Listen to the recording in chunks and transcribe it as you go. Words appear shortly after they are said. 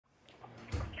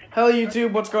Hello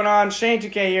YouTube, what's going on? Shaney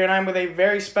 2K here, and I'm with a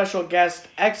very special guest,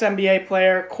 ex-NBA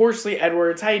player, Corsley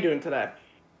Edwards. How you doing today?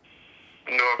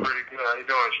 I'm doing pretty good. How you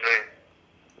doing, Shaney?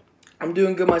 I'm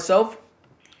doing good myself.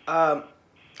 How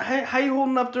you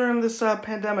holding up during this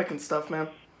pandemic and stuff, man?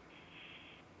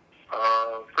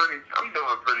 I'm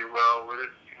doing pretty well with it.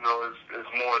 You know,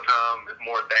 it's more time, it's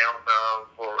more downtime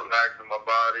for relaxing my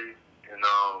body, and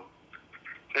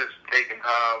just taking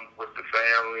time with the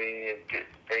family and get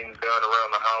things done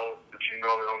around the house that you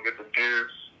normally don't get to do.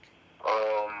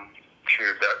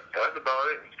 That's about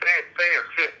it. Staying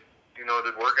fit. You know,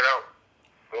 just working out,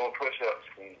 doing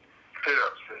push-ups and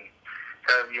sit-ups, and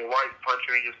having your wife punch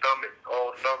you in your stomach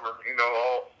all summer. You know,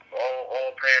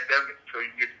 all pandemic, so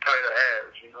you get tighter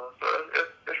abs. You know, so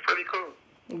it's pretty cool.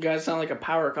 You guys sound like a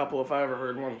power couple if I ever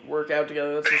heard one. Work out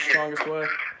together, that's the strongest way.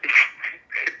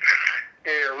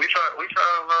 Yeah, we try to learn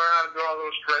how to do all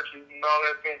those stretches and all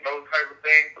that thing, those type of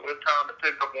things. So it's time to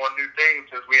pick up on new things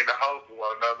since we in the house with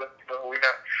one another. You know, we're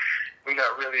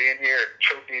not really in here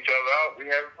choking each other out. We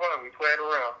having fun. We playing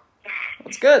around.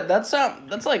 That's good.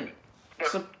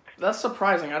 That's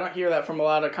surprising. I don't hear that from a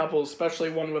lot of couples, especially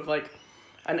one with like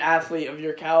an athlete of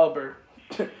your caliber.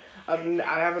 I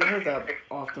haven't heard that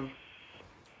often.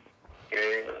 Yeah,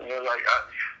 you know, like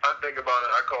I think about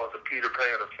it. I call it the Peter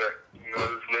Pan effect. You know,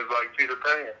 just live like Peter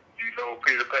Pan. You know what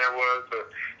Peter Pan was?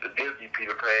 The Disney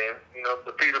Peter Pan. You know,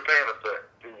 the Peter Pan effect.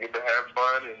 You get to have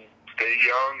fun and stay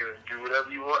young and do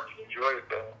whatever you want. Enjoy it,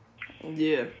 though.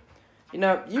 Yeah. You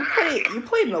know, you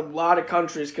played in a lot of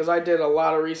countries because I did a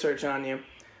lot of research on you.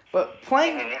 But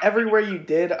playing everywhere you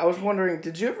did, I was wondering,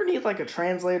 did you ever need like a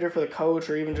translator for the coach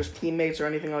or even just teammates or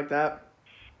anything like that?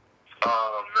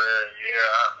 Oh, man,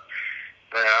 yeah.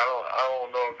 Man, I don't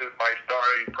know if this might start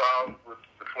any problems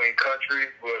between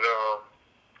countries, but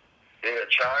yeah,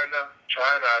 China,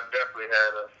 I definitely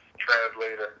had a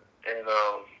translator, and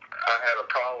I had a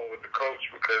problem with the coach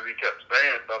because he kept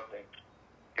saying something,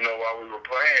 you know, while we were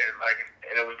playing, like,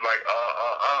 and it was like,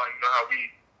 you know how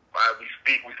we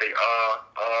speak, we say,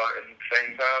 at the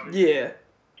same time? Yeah.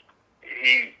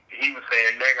 He was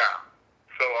saying, nigga.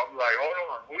 So I'm like,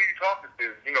 hold on, who are you talking to?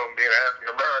 You know, being African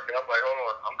American, I'm like, hold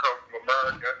on, I'm coming from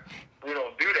America. We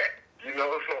don't do that. You know,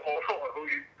 so hold on, who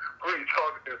are you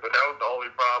talking to? But that was the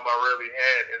only problem I really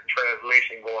had in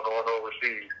translation going on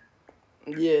overseas.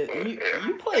 Yeah,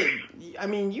 you played, I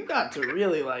mean, you got to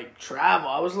really, like, travel.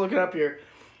 I was looking up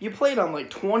you played on,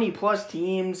 like, 20-plus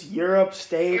teams, Europe,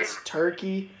 States,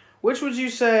 Turkey. Which would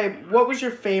you say, what was your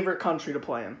favorite country to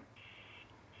play in?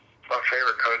 My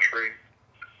favorite country?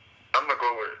 I'm going to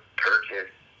go with Turkey.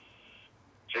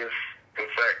 Just the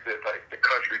fact that, like, the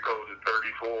country code is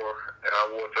 34, and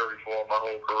I wore 34 my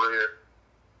whole career.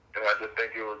 And I just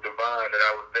think it was divine that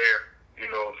I was there, you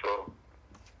know. So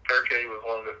Turkey was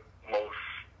one of the most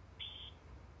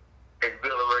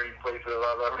exhilarating places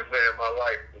I've ever been in my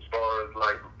life as far as,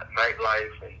 like,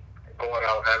 nightlife and going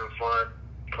out having fun,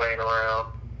 playing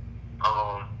around,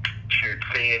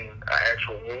 seeing an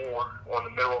actual war on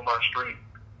the middle of my street.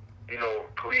 You know,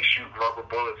 police shooting rubber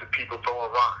bullets and people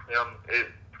throwing rocks.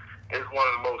 It's one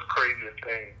of the most craziest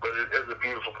things, but it's a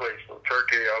beautiful place. So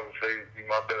Turkey, I would say, would be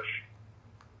my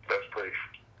best place.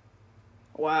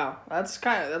 Wow,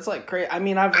 that's like crazy. I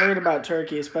mean, I've heard about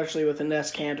Turkey, especially with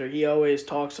Enes Kanter. He always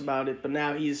talks about it, but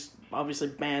now he's obviously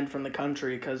banned from the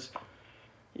country because,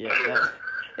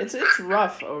 it's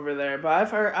rough over there.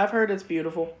 But I've heard it's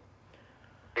beautiful.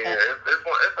 Yeah, it's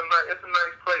a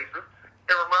nice place.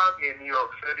 It reminds me of New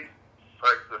York City.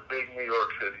 Like the big New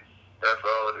York City. That's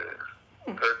all it is.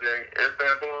 Turkey,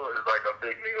 Istanbul is like a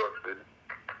big New York City.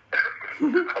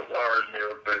 A large New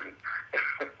York City.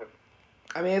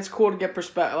 I mean, it's cool to get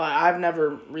perspective. Like, I've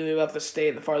never really left the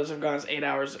state. The farthest I've gone is 8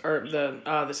 hours, or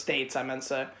the states, I meant to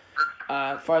say.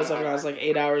 Farthest I've gone is like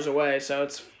 8 hours away, so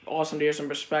it's awesome to hear some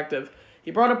perspective.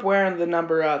 You brought up wearing the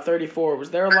number 34.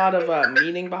 Was there a lot of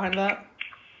meaning behind that?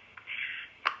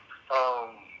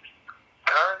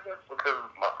 Kinda, because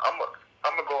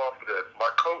I'm gonna go off of this. My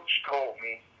coach told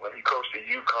me when he coached at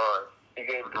UConn, he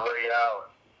gave it to Ray Allen.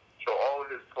 So all of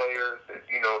his players that,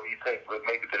 you know, he thinks would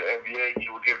make it to the NBA, he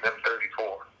would give them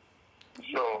 34.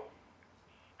 So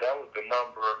that was the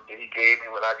number that he gave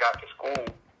me when I got to school.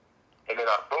 And then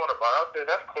I thought about it. I said,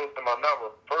 that's close to my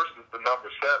number. First is the number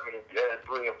 7. If you add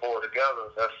 3 and 4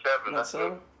 together, that's 7. That's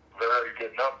a very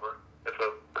good number. It's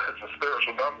a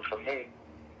spiritual number for me.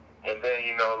 And then,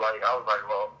 you know, like, I was like,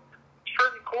 well, it's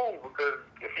pretty cool because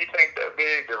if he thinks that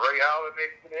big that Ray Allen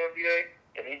makes in the NBA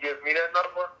and he gives me that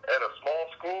number at a small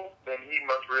school, then he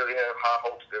must really have high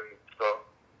hopes in me. So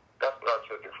that's what I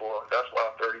took it for. That's why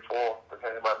 34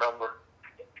 became my number.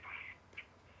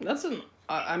 That's an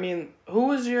I mean, who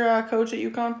was your coach at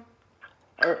UConn?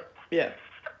 Or yeah.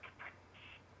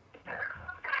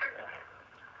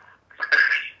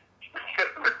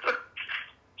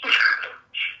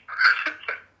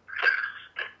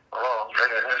 Oh man,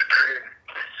 that's crazy.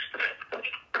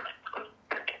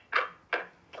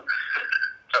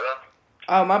 Hello?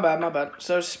 Oh, my bad.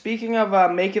 So speaking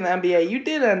of making the NBA, you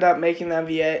did end up making the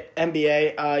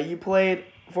NBA. You played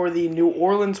for the New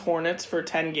Orleans Hornets for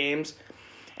 10 games.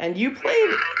 And you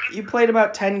played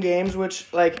about 10 games,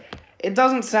 which, like, it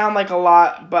doesn't sound like a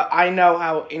lot, but I know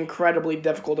how incredibly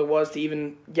difficult it was to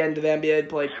even get into the NBA to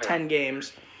play 10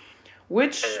 games.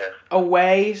 Which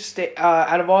away,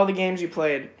 out of all the games you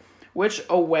played, which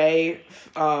away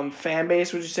fan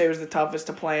base would you say was the toughest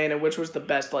to play in, and which was the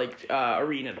best, like,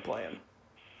 arena to play in?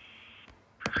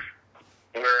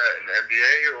 We're at an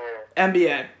NBA or? NBA.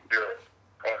 Yeah.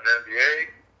 On NBA?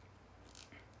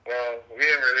 Well, we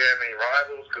didn't really have any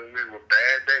rivals because we were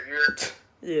bad that year.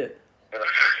 Yeah.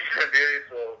 NBA,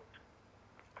 so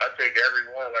I take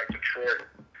everyone like Detroit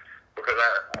because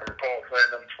I recall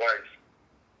playing them twice.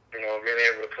 You know, being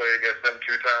able to play against them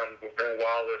 2 times with Ben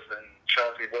Wallace and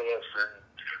Chauncey Billups and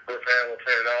Rip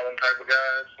Hamilton and all them type of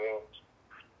guys. So.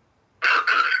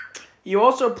 You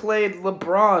also played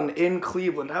LeBron in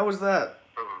Cleveland. How was that?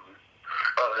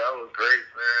 Oh, that was great,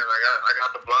 man. I got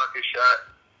to block his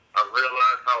shot. I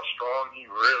realized how strong he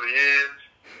really is,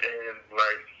 and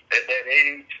like at that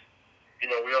age,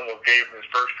 you know, we almost gave him his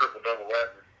first triple-double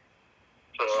record.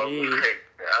 So I was like,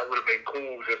 I would have been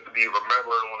cool just to be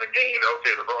remembering on the game.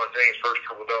 Okay, LeBron James' first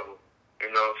triple-double,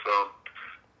 you know. So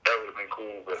that would have been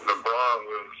cool. But LeBron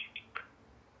was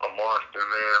a monster,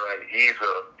 man. Like he's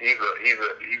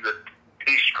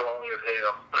strong as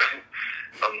hell.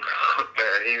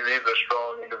 Man, he's a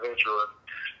strong individual.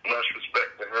 Much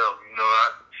respect to him. You know,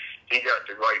 he got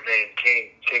the right name,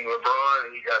 King LeBron,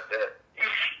 and he got that.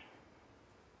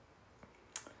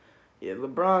 Yeah,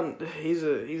 LeBron,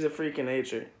 he's a freak of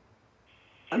nature.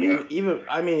 I mean,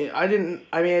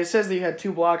 it says that you had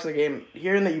 2 blocks in the game.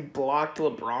 Hearing that you blocked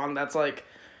LeBron, that's like,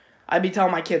 I'd be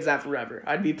telling my kids that forever.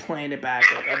 I'd be playing it back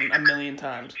like a million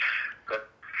times.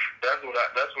 That's what I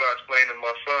explained to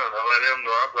my son. I let him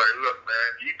know. I'm like, look, man,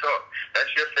 that's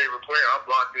your favorite player. I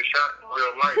blocked this shot in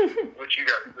real life. What you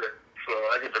got to do? So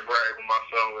I get to brag with my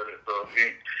son with it. So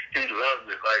he loves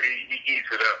it. Like he eats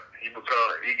it up. He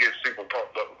gets super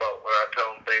pumped up about when I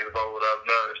tell him things about what I've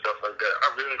done and stuff like that. I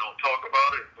really don't talk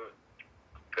about it, but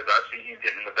because I see he's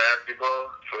getting the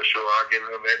basketball, for sure I'll give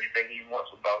him everything he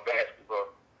wants about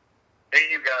basketball. And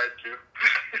you guys too.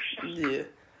 Yeah.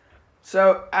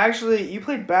 So, actually, you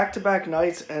played back-to-back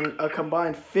nights and a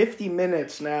combined 50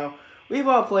 minutes now. We've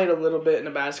all played a little bit in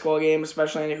a basketball game,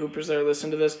 especially any hoopers that are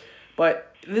listening to this.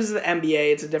 But this is the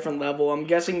NBA. It's a different level. I'm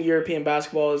guessing European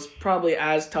basketball is probably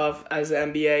as tough as the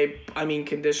NBA, I mean,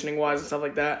 conditioning-wise and stuff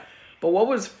like that. But what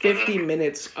was 50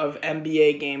 minutes of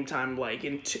NBA game time like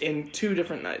in 2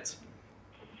 different nights?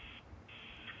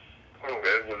 Oh,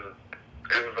 it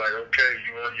was like, okay,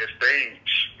 you on your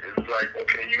stage. It's like,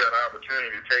 okay, you got an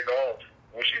opportunity to take off.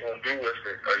 What you gonna do with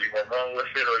it? Are you gonna run with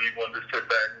it, or are you gonna just sit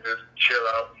back and just chill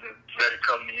out and let it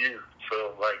come to you?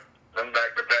 So, like, them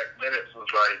back-to-back minutes was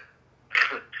like,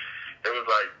 it was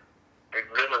like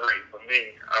exhilarating for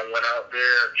me. I went out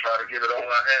there and tried to give it all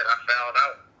I had. I fouled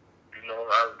out. You know,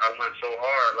 I went so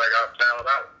hard, like I fouled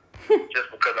out. Just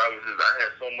because I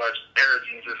had so much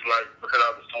energy, just like because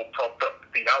I was so pumped up to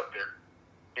be out there.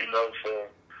 You know, so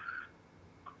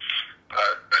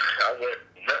I went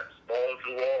nuts, balls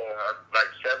to the wall.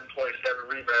 Like 7.7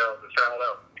 rebounds and fouled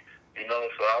out. You know,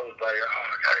 so I was like, oh,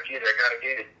 I gotta get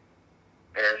it.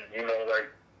 And, you know, like,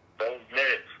 those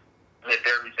minutes meant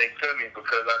everything to me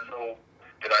because I know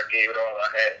that I gave it all I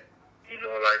had. You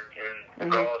know, like, in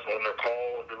regards on the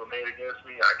calls that were made against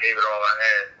me, I gave it all I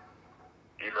had.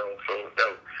 You know, so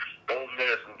those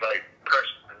minutes was, like,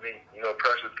 precious to me. You know,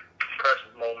 precious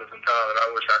moments in time that I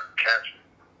wish I could capture.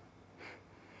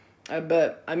 I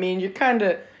bet. I mean, you're kind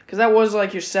of... Because that was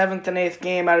like your 7th and 8th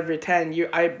game out of your 10.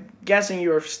 I'm guessing you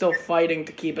were still fighting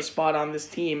to keep a spot on this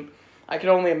team. I can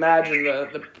only imagine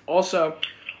the also,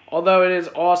 although it is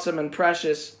awesome and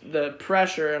precious, the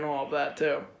pressure and all of that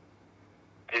too.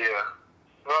 Yeah.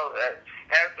 Well,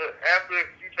 after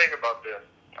you think about this,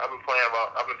 I've been playing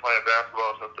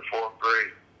basketball since the 4th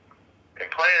grade,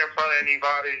 and playing in front of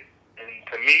anybody, and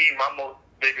to me, my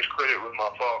biggest critic was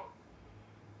my father,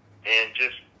 and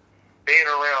just being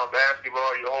around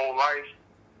basketball your whole life,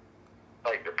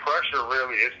 like the pressure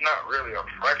it's not really a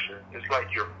pressure. It's like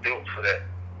you're built for that.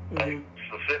 Like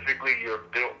specifically, you're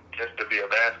built just to be a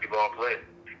basketball player.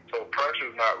 So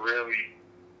pressure's not really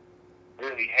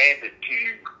handed to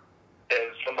you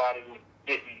as somebody who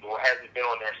didn't or hasn't been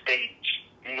on that stage.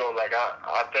 You know, like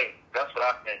I think that's what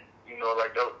I think. You know,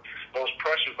 like those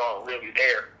pressures aren't really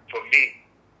there for me.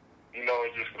 You know,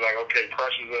 it's just like, okay,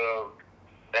 pressures of,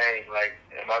 dang, like,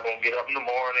 am I going to get up in the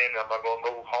morning? Am I going to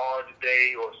go hard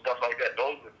today or stuff like that?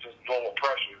 Those are just normal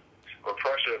pressures. But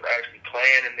pressure of actually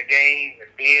playing in the game and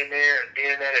being there and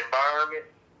being in that environment,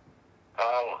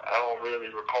 I don't really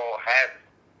recall having,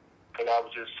 because I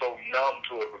was just so numb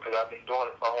to it because I've been doing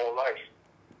it my whole life.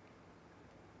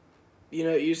 You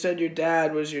know, you said your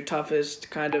dad was your toughest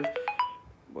kind of...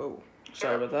 Whoa,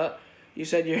 sorry about that. You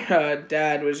said your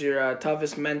dad was your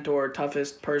toughest mentor,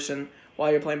 toughest person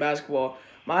while you're playing basketball.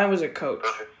 Mine was a coach.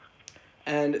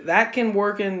 And that can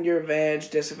work in your advantage,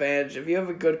 disadvantage. If you have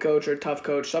a good coach or a tough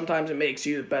coach, sometimes it makes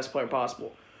you the best player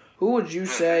possible. Who would you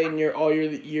say in all your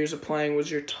years of playing was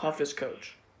your toughest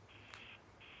coach?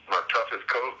 My toughest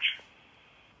coach?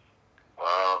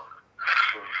 Wow.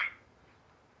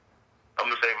 I'm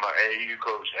going to say my AAU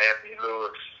coach, Anthony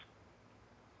Lewis.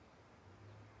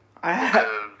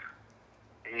 Because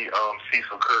he,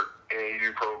 Cecil Kirk,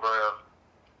 AAU program.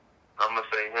 I'm going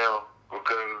to say him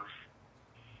because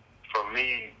for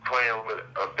me, playing with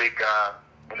a big guy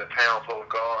in a town full of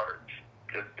guards,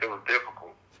 it was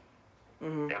difficult.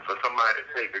 Mm-hmm. And for somebody to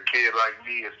take a kid like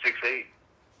me at 6'8"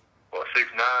 or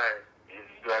 6'9", and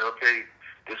be like, okay,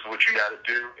 this is what you got to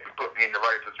do, and put me in the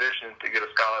right position to get a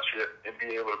scholarship and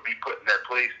be able to be put in that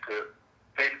place to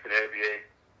take to the NBA.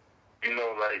 You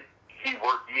know, like, he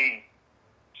worked me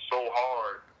so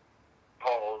hard,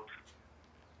 pause,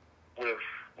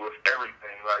 with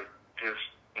everything, like just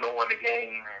knowing the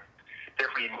game and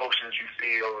different emotions you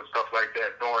feel and stuff like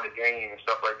that during the game and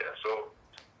stuff like that. So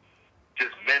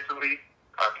just mentally,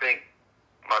 I think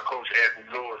my coach Anthony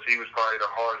Lewis, he was probably the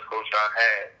hardest coach I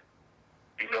had,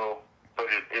 you know, but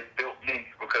it built me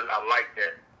because I like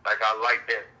that. Like, I like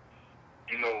that,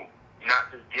 you know,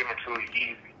 not just giving to it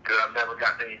easy, because I've never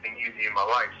got anything easy in my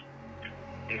life,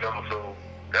 you know, so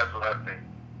that's what I think.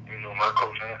 You know, my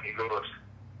coach Anthony Lewis,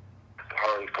 the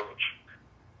hardest coach.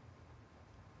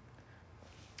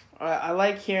 I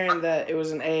like hearing that it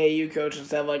was an AAU coach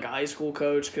instead of like a high school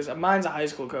coach, because mine's a high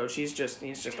school coach. He's just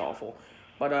awful,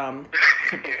 but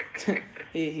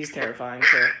he's terrifying.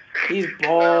 So he's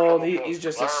bald. He's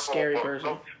just a scary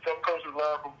person. Some coaches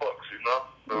learn from books, you know.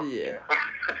 So. Yeah.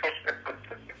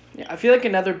 Yeah, I feel like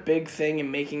another big thing in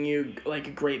making you like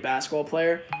a great basketball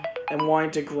player and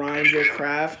wanting to grind your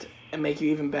craft and make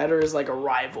you even better is like a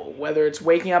rival. Whether it's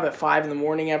waking up at 5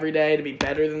 a.m. every day to be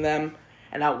better than them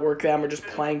and outwork them, or just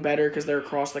playing better because they're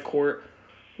across the court.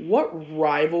 What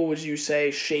rival would you say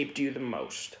shaped you the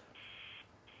most?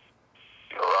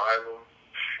 A rival?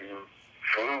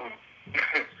 Food.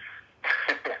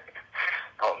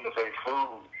 I'm going to say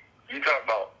food. You talking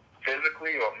about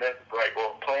physically or mentally, like,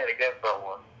 or playing against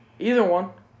someone? Either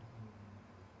one.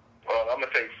 Well, I'm going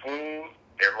to say food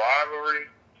and rivalry.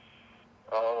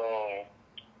 I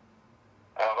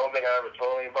don't think I ever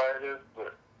told anybody this,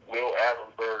 but Will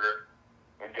Adamsberger,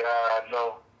 a guy I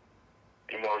know,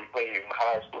 you know, he played in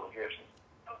high school against me.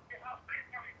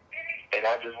 And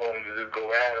I just wanted to just go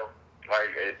at him.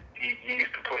 Like, he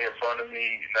used to play in front of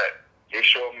me, and it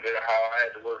showed me that how I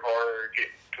had to work harder to get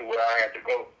to where I had to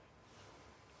go.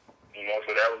 You know,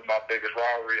 so that was my biggest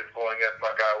rivalry, is going against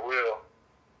my guy Will,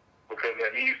 because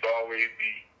he used to always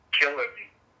be killing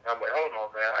me. I'm like, hold on,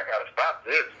 man, I gotta stop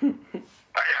this.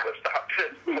 I gotta stop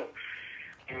this.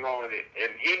 You know, and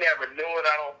he never knew it,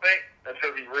 I don't think,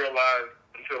 until he realized,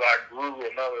 until I grew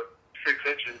another 6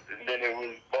 inches, and then it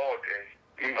was ball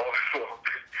game. You know, so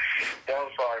that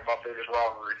was probably my biggest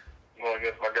rivalry, going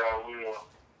against my guy Will.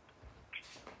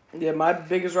 Yeah, my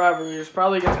biggest rivalry is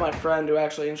probably against my friend who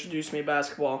actually introduced me to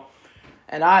basketball.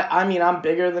 And I mean, I'm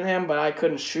bigger than him, but I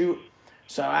couldn't shoot.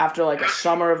 So after like a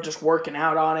summer of just working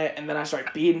out on it, and then I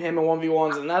started beating him in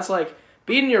 1v1s, and that's like,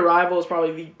 beating your rival is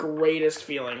probably the greatest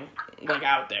feeling, like,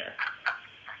 out there.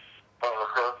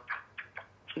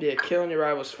 Yeah, killing your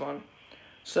rival is fun.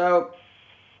 So,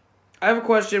 I have a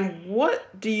question.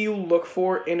 What do you look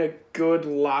for in a good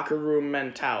locker room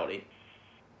mentality?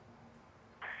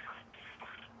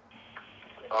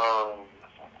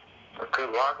 A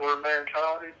good locker room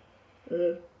mentality?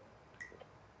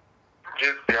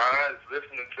 Just guys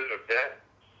listening to the vet.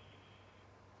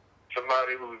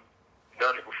 Somebody who's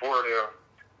done it before them.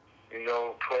 You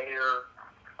know, player,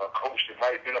 a coach that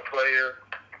might have been a player.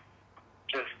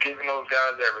 Just giving those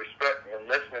guys that respect and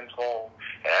listening to them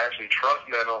and actually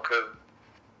trusting them, because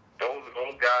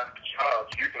those guys'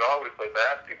 jobs. You can always play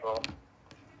basketball,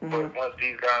 but once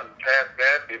these guys pass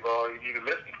basketball, you need to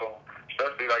listen to them.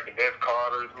 Especially like the Vince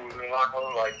Carters who was in locker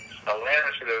room. Like,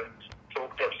 Atlanta should have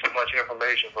soaked up so much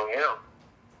information from him.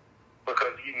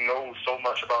 because he knows so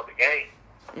much about the game.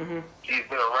 Mm-hmm. He's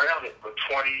been around it for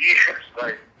 20 years.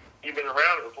 Like, he's been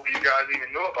around it before you guys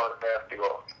even knew about the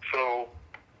basketball. So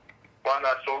why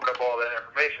not soak up all that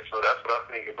information? So that's what I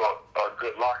think about a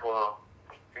good locker room,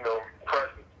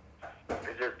 presence.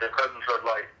 It's just the presence of,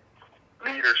 like,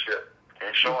 leadership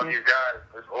and showing you guys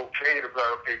it's okay to be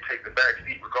like, okay, take the back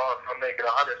seat regardless of making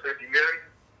 $150 million,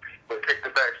 but take the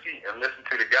back seat and listen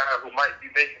to the guy who might be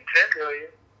making $10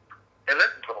 million and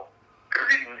listen to him. Because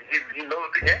he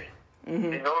knows the game.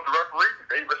 Mm-hmm. He knows the referees.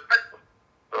 They respect him.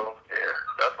 So, yeah,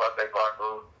 that's what I think locker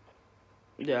room.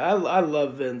 Yeah, I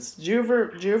love Vince. Did you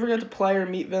ever get to play or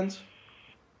meet Vince?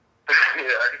 Yeah,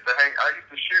 I used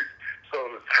to shoot. So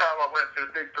the time I went to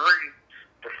the Big 3,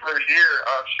 the first year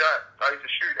I used to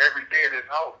shoot every day at his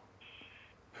house.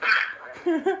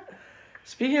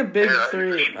 Speaking of Big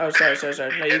 3, oh sorry.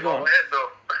 No, you go on.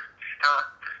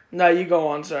 No, you go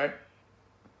on. Sorry.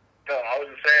 No, I was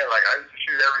just saying, like, I used to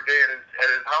shoot every day at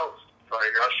his house.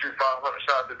 Like, I shoot 500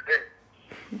 shots a day,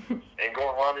 and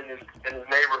go around in his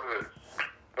neighborhood.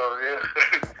 So yeah,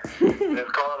 his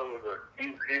Carter was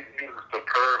he was a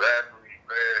superb athlete,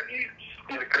 man.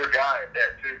 He's a good guy at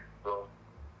that too. So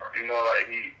like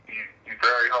he's a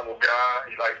very humble guy.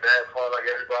 He likes to have fun like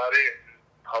everybody.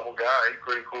 Humble guy. He's a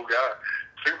pretty cool guy.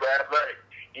 Super athletic.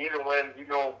 Even when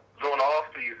during the off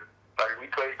season, like we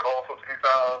played golf a few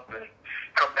times and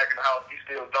come back in the house, he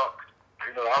still dunks.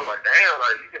 I was like, damn,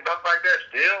 like you can dunk like that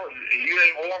still? You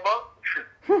ain't warm up?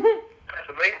 That's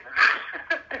amazing.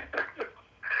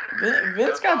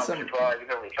 Vince got some. You retire.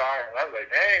 I was like,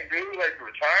 dang, dude, like you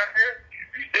retiring here?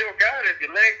 You still got it.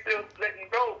 Your legs still letting you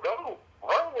go.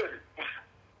 Run with it.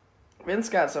 Vince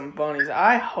got some bunnies.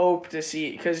 I hope to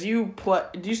see, because you play.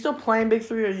 Do you still play in Big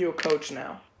 3, or are you a coach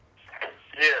now?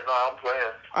 Yeah, no, I'm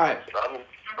playing. All right. I'm going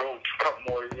to go a couple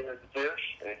more years of this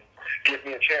and get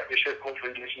me a championship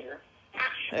hopefully this year.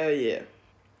 Hell yeah.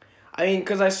 I mean,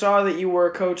 because I saw that you were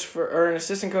a coach or an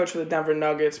assistant coach for the Denver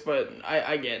Nuggets, but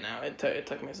I get it now. It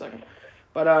took me a second.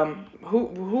 But who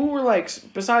were, like,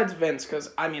 besides Vince?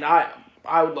 Because I mean, I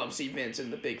would love to see Vince in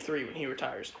the Big 3 when he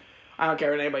retires. I don't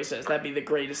care what anybody says. That'd be the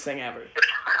greatest thing ever.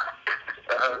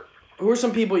 Who are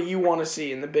some people you want to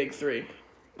see in the Big 3,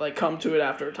 like come to it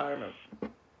after retirement?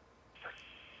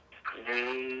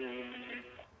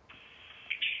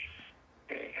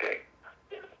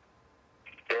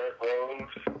 Derrick Rose.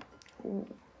 Ooh.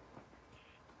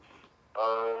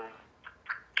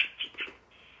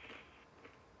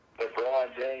 LeBron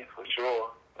James for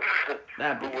sure.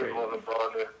 That'd be crazy.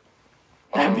 LeBron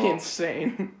That'd be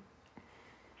insane.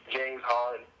 James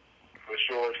Harden for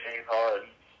sure. James Harden.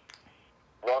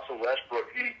 Russell Westbrook.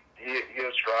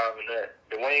 He'll strive in that.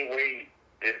 Dwayne Wade,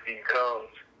 if he comes.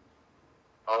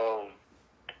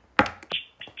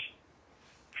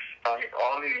 Like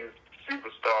all these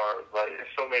superstars, like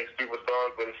there's so many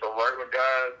superstars, but it's some regular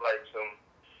guys, like some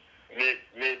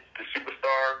mid to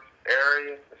superstar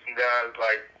area. Some guys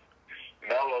like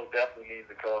Melo definitely needs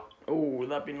to come. Ooh,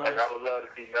 that'd be nice. Like I would love to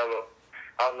see Melo.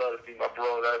 I'd love to see my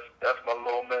bro. That's my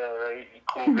little man. He's a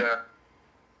cool guy.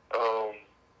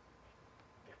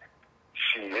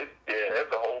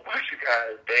 There's a whole bunch of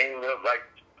guys. Dame Lillard, like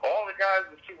all the guys,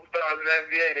 the superstars in the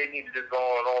NBA, they need to just go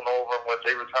on over once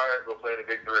they retire and go play in the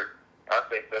Big 3. I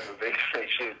think that's what they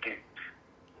should do.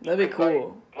 That'd be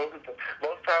cool. Like,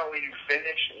 most time when you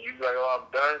finish and you like, oh, I'm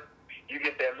done, you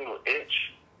get that little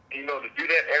itch. To do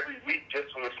that every week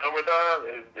just for the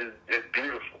summertime is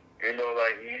beautiful.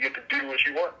 Like you get to do what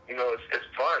you want. It's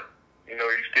fun. You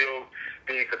still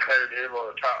being competitive on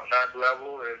the top-notch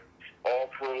level and all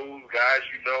pros, guys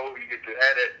you get to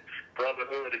have that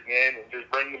brotherhood again and just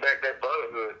bringing back that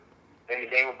brotherhood in the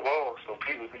game of ball, so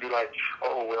people can be like,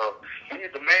 oh, well,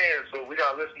 he's the man, so we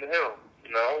got to listen to him,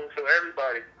 So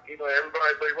everybody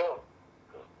play ball.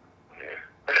 So,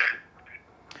 yeah.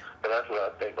 But that's what I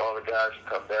think. All the guys should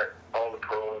come back, all the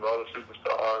pros, all the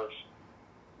superstars.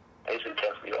 They should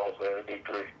definitely all play in the Big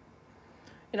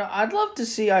 3. I'd love to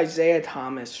see Isaiah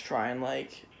Thomas try and,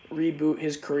 like, reboot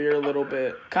his career a little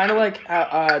bit. Kind of like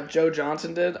Joe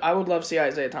Johnson did. I would love to see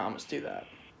Isaiah Thomas do that.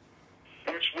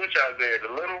 Which Isaiah?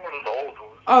 The little one or the older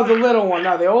one? Oh, the little one.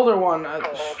 No, the older one.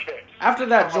 Okay. After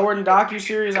that Jordan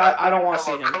docu-series, I don't want to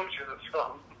see him.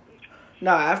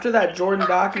 No, after that Jordan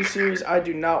docu-series, I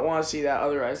do not want to see that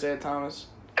other Isaiah Thomas.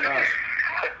 Gosh.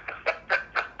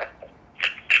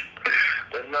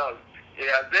 But no,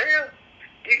 yeah, Isaiah,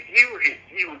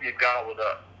 he would get gobbled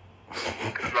up.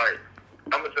 Cause like,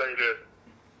 I'm gonna tell you this,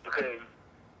 because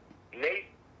Nate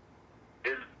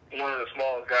is one of the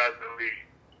smallest guys in the league,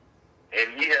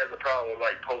 and he has a problem with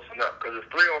like posting up because it's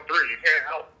 3-on-3. You can't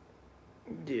help.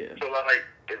 Yeah. So like,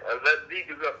 as that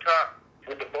Zeke is up top,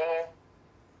 with the ball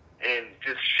and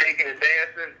just shaking and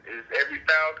dancing is every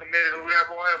foul committed or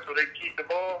whatever on him so they keep the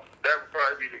ball, that would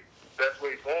probably be the best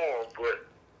way for him, but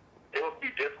it would be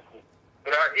difficult.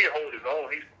 But he'll hold his own.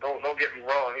 Don't get me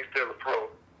wrong, he's still a pro.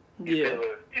 He's still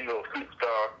a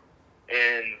superstar.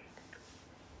 And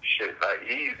shit, like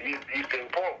he's still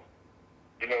pro.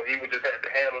 He would just have to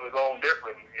handle his own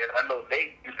differently. And I know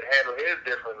Nate used to handle his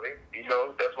differently.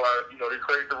 That's why, they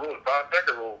created the rule, the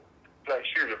 5-second rule. Like,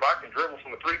 shoot, if I can dribble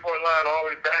from the 3-point line all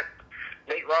the way back,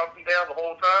 Nate Robinson down the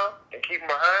whole time, and keep him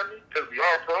behind me, because we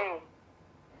are pros,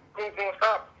 who's going to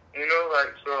stop him?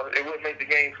 So it wouldn't make the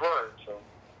game fun. So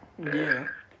yeah.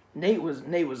 Nate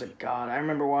was a god. I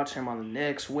remember watching him on the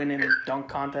Knicks, winning dunk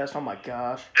contest. Oh, my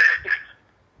gosh.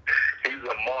 He's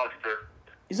a monster.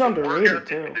 He's underrated,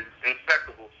 too. It's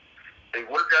impeccable. His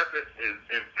work ethic is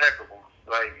impeccable.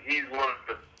 Like, he's one of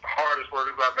the hardest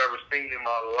workers I've ever seen in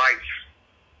my life.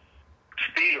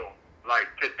 Still, like,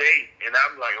 today. And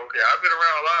I'm like, okay, I've been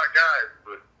around a lot of guys,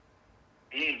 but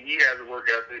he has a work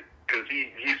ethic because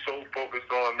he's so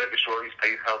focused on making sure he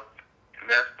stays healthy. And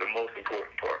that's the most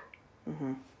important part.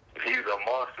 Mm-hmm. He's a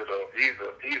monster, though. He's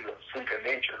a freak of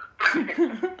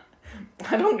nature.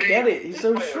 I don't get it. He's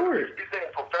so short. He's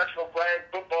playing professional flag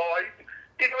football.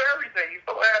 He do everything. He's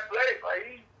so athletic.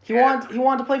 Like he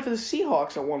wanted to play for the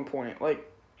Seahawks at one point. Like,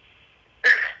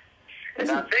 and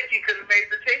I think he could have made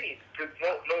the team. Because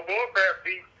no more fast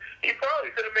he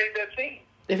probably could have made that team.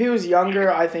 If he was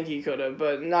younger, I think he could have,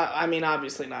 but not. I mean,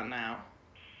 obviously not now.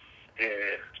 Yeah.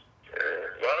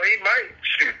 Well, he might.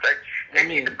 Shoot, they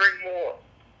need to bring more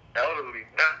not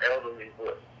elderly,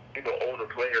 but older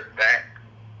players back.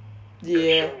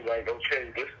 Yeah. Show, like,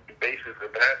 okay, this is the basis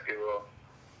of basketball.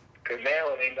 Because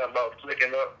now it ain't nothing about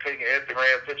flicking up, taking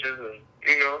Instagram pictures, and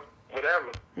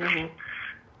whatever. Mm-hmm.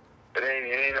 It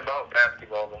ain't about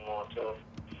basketball no more. So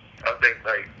I think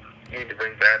you need to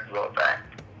bring basketball back.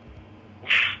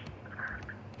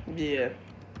 Yeah.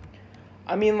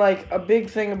 I mean, a big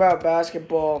thing about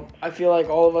basketball, I feel like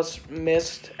all of us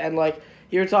missed, and,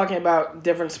 you were talking about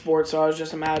different sports, so I was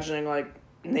just imagining,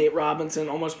 Nate Robinson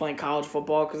almost playing college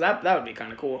football, because that would be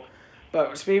kind of cool.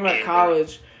 But speaking about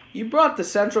college, you brought the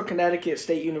Central Connecticut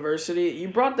State University, you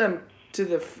brought them to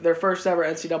their first ever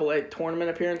NCAA tournament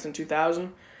appearance in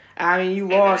 2000. I mean, you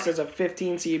lost as a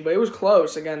 15 seed, but it was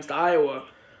close against Iowa.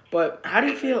 But how do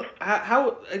you feel?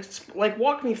 How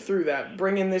walk me through that,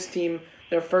 bringing this team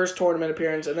their first tournament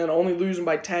appearance and then only losing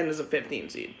by 10 as a 15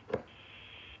 seed.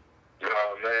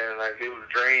 Oh man, it was a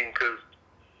dream because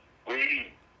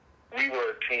we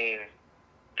were a team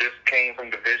just came from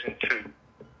Division II.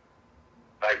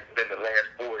 In the last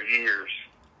 4 years,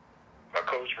 my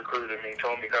coach recruited me,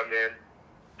 told me come in,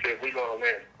 said we gonna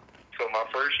win. So my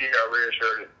first year I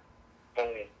redshirted,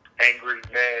 boom, angry,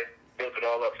 mad, built it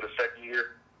all up for the second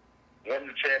year. Won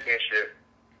the championship.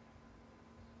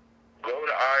 Go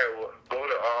to Iowa. Go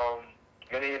to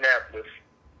Minneapolis.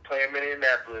 Play in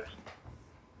Minneapolis.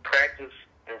 Practice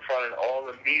in front of all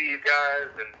the media guys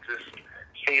and just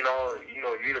seeing all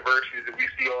universities that we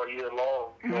see all year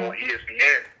long on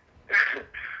ESPN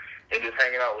and just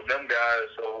hanging out with them guys.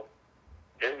 So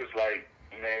it was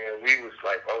we was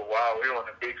oh wow, we're on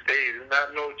a big stage. It's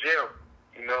not no gym.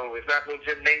 It's not no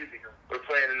gymnasium. We're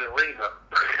playing in an arena.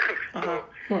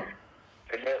 So,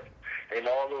 and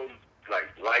all those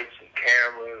lights and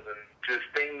cameras and just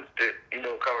things that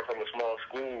coming from a small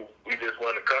school, we just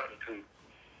wasn't accustomed to.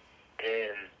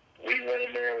 And we went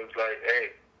in there and was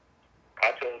hey,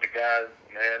 I told the guys,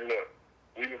 man, look,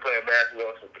 we've been playing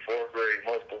basketball since the 4th grade,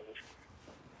 most of us.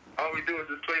 All we do is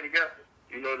just play together.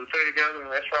 Just play together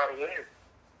and let's try to win.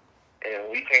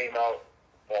 And we came out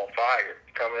on fire,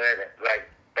 coming at it,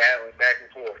 battling back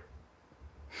and forth.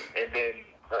 And then,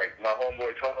 my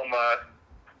homeboy Thomas,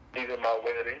 he's in my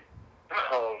wedding.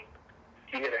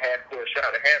 He hit a half-court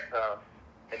shot at halftime,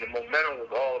 and the momentum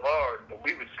was all of ours. And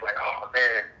we were just oh,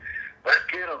 man, let's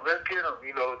get him.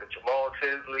 The Jamal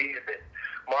Tinsley and then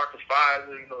Marcus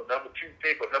Fizer, number 2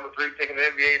 pick or number 3 pick in the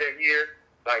NBA that year.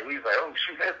 We was oh,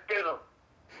 shoot, let's get him.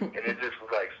 And it just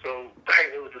was so,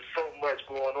 it was just so much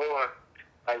going on.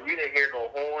 We didn't hear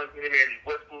no horns, we didn't hear any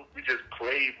whistles, we just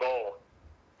played ball.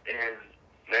 And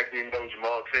next thing you know,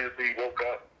 Jamal Tinsley woke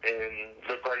up and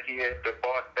looked like he had the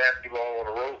basketball on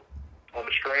a rope, on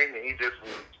the string, and he just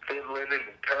was fiddling it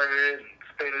and turning it and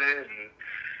spinning it and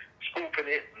scooping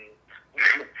it.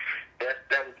 And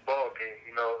that was the ball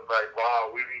game,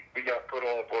 wow, we got put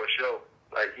on for a show.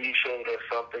 He showed us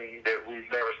something that we've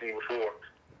never seen before.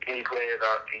 He played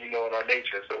in our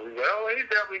nature. So we went, oh, he's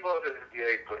definitely going to the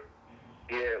NBA. But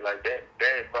yeah, that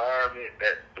environment,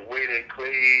 the way they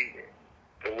played,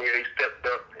 the way they stepped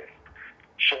up and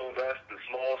showed us the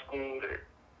small school that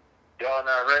y'all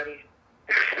not ready.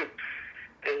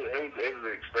 it was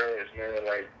an experience, man.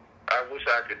 Like, I wish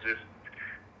I could just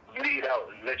lead out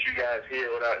and let you guys hear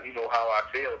what how I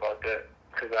feel about that.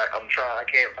 Because I'm trying, I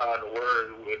can't find the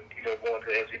words with, going to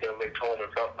the NCAA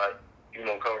tournament, something like,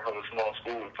 coming from a small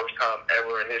school, the first time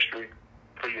ever in history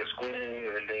for your school,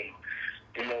 and then,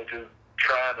 just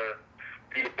trying to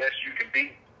be the best you can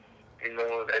be,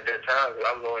 at that time.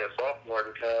 I was only a sophomore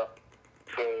at the time.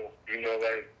 So,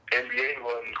 like, NBA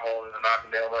wasn't calling and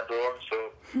knocking down my door. So,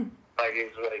 like,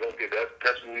 it was like, okay,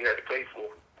 that's what we had to play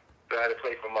for. So I had to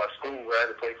play for my school. I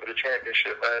had to play for the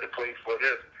championship. I had to play for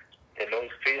this. And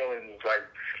those feelings, like,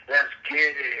 let's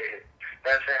get it.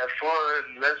 Let's have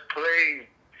fun. Let's play.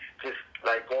 Just,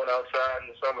 like, going outside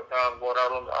in the summertime, going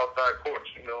out on the outside courts,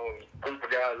 a group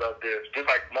of guys out there. Just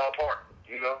like Mall Park,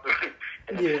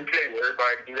 And Yeah. Okay, well,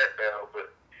 everybody can do that now. But,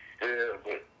 yeah,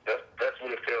 but that's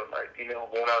what it feels like.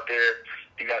 Going out there,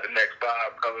 you got the next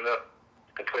five coming up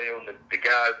to play on the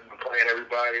guys who've been playing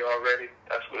everybody already.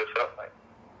 That's what it felt like.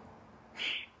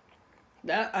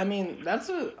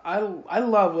 I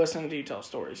love listening to you tell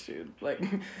stories, dude. Like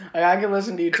I could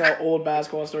listen to you tell old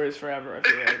basketball stories forever, I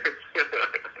feel like.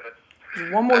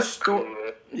 There's one more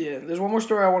story. Yeah, there's one more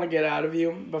story I want to get out of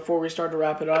you before we start to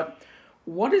wrap it up.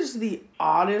 What is the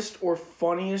oddest or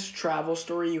funniest travel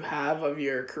story you have of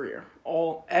your career?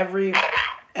 Every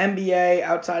NBA,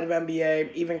 outside of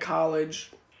NBA, even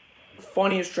college,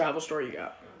 funniest travel story you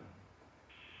got?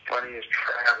 Funniest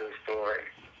travel story.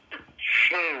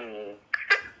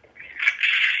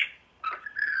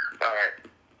 All right.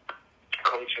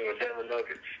 Coaching with Denver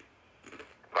Nuggets.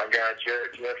 My guy,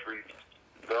 Jared Jeffries.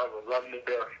 Love him to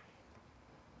death.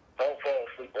 Don't fall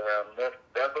asleep around him.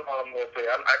 That's what I'm going to say.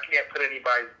 I can't put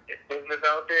anybody's business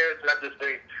out there. So I just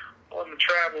say, on the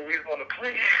travel, we want to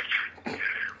play.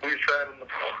 We tried on the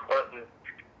button.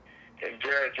 And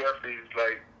Jared Jeffries,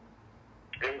 like,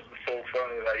 it was so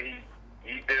funny. Like,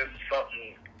 he did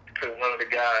something to one of the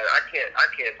guys. I can't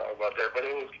talk about that, but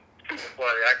it was super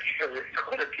funny. I can't really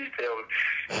go into details.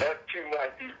 That's too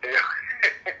much detail.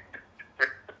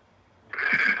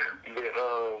 But,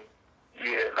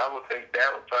 yeah, I would think that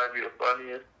would probably be the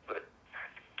funniest. But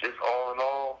just all in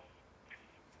all,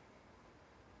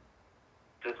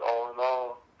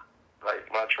 like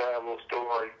my travel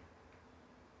story,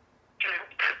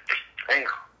 damn,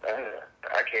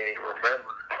 I can't even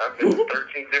remember. I've been to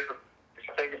 13 different.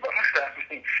 Think about it.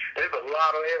 I mean, there's a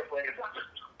lot of airplanes I've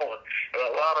been on, and a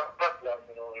lot of buses I've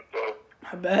been on. So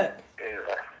I bet.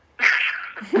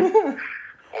 Yeah.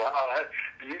 Wow,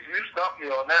 you stumped me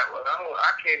on that one.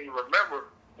 I can't even remember.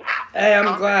 Hey,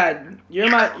 I'm glad. You're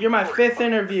my fifth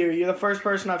interview. You're the first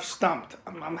person I've stumped.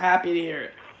 I'm happy to hear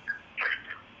it.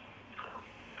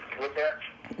 What's that?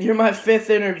 You're my fifth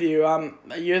interview.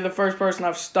 You're the first person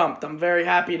I've stumped. I'm very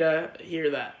happy to hear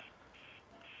that.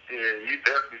 Yeah, you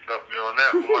definitely stumped me on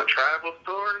that one. My travel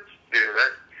stories?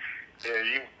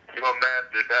 You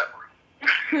mastered that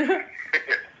one.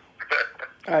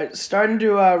 All right, starting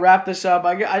to wrap this up.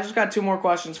 I just got two more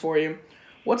questions for you.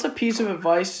 What's a piece of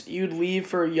advice you'd leave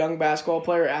for a young basketball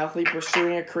player or athlete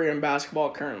pursuing a career in basketball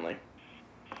currently?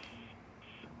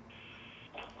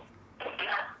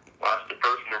 Watch the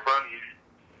person in front of you.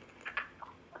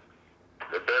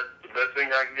 The best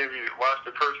thing I can give you is watch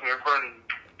the person in front of you,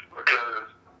 because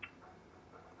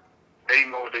they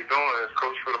know what they're doing. As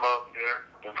coach put them out there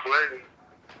and play.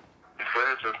 And for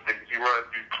instance, if you run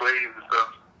through plays and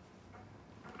stuff,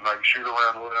 like shoot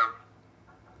around or whatever.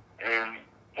 And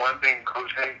one thing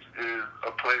Coach hates is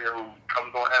a player who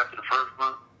comes on after the first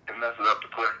group and messes up the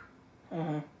play.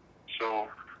 Mm-hmm. So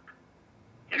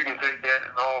you can take that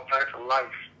in all types of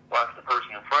life. Watch the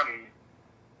person in front of you,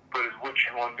 but it's what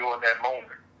you want to do in that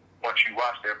moment once you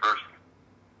watch that person.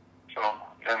 So,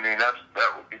 I mean, that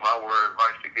would be my word of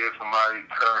advice to give somebody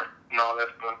current and all that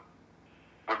stuff.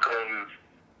 Because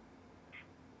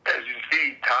as you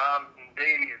see, time and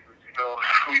days,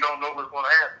 we don't know what's going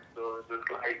to happen. So it's just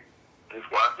like, just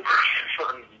watch the person in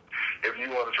front of you if you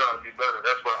want to try to be better.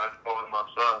 That's why I told my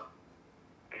son,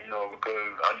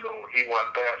 because I know he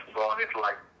wants basketball, and it's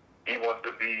like he wants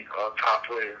to be a top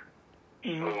player.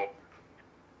 Mm-hmm. So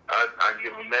I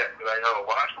give him that. Like,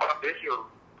 watch my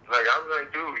videos. Like, I was like,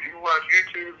 dude, you can watch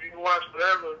YouTube, you can watch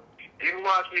whatever. You can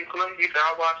watch me play. He said,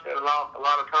 I watch that a lot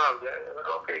of times.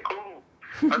 Okay, cool.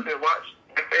 I said, watch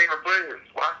your favorite players.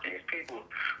 Watch these people.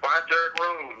 Watch Derrick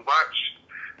Rose. Watch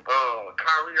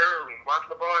Kyrie Irving. Watch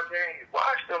LeBron James.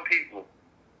 Watch them people.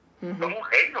 Mm-hmm. Don't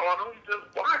hate on them.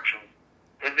 Just watch them.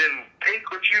 And then take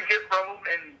what you get from them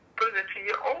and put it into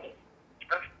your own.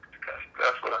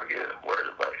 That's what I get. Word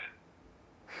advice.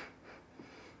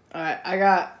 All right, I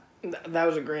got That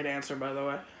was a great answer, by the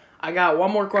way. I got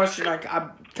one more question.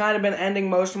 I've kind of been ending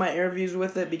most of my interviews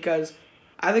with it because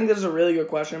I think this is a really good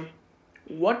question.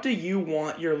 What do you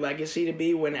want your legacy to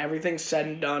be when everything's said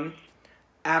and done?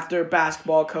 After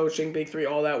basketball, coaching, Big 3,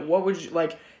 all that, what would you,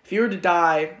 like, if you were to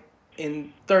die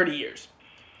in 30 years,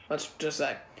 let's just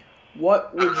say,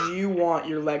 what would you want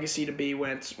your legacy to be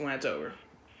when it's over?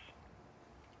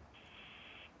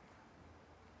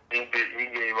 He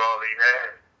gave all he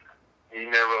had. He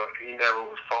never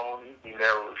was phony. He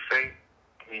never was fake.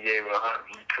 He gave it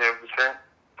 110%.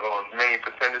 Or as many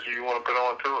percentage you want to put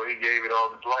on to it, he gave it all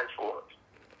his life for us.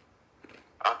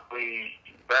 I played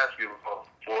basketball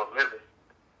for a living.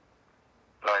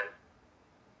 Like,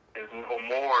 it's no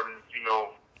more than,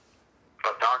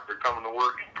 a doctor coming to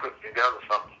work and putting together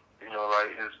something. They know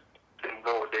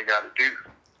what they got to do.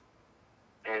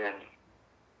 And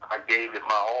I gave it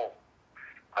my all.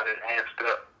 I didn't ask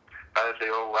up. I didn't say,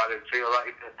 I didn't feel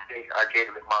like that day. I gave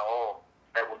it my all.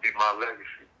 That would be my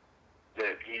legacy.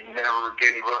 That he never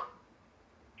gave up.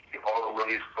 He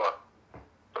always fought.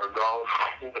 Regardless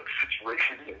of what the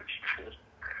situation is.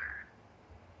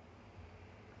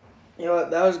 You know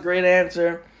what? That was a great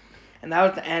answer. And that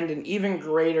was to end an even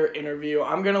greater interview.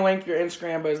 I'm going to link your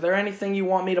Instagram, but is there anything you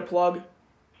want me to plug?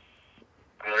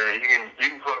 You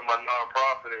can plug my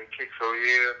nonprofit and Kick So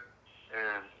Yeah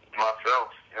and myself.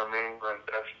 You know what I mean? Like,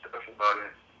 that's about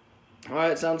it. All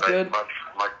right, sounds like, good. My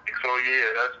Kick So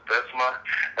Yeah, that's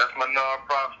my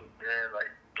nonprofit, man. Like,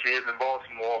 kids in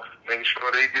Baltimore, make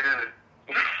sure they get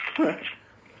it.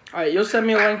 All right, you'll send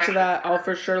me a link to that. I'll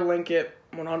for sure link it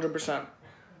 100%.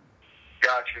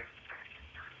 Gotcha.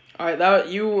 All right, that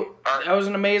was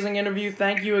an amazing interview.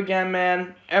 Thank you again,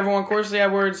 man. Everyone, Corsley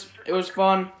Edwards, it was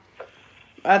fun.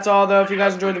 That's all, though. If you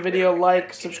guys enjoyed the video,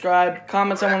 like, subscribe,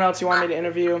 comment someone else you want me to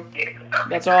interview.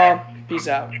 That's all. Peace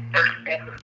out.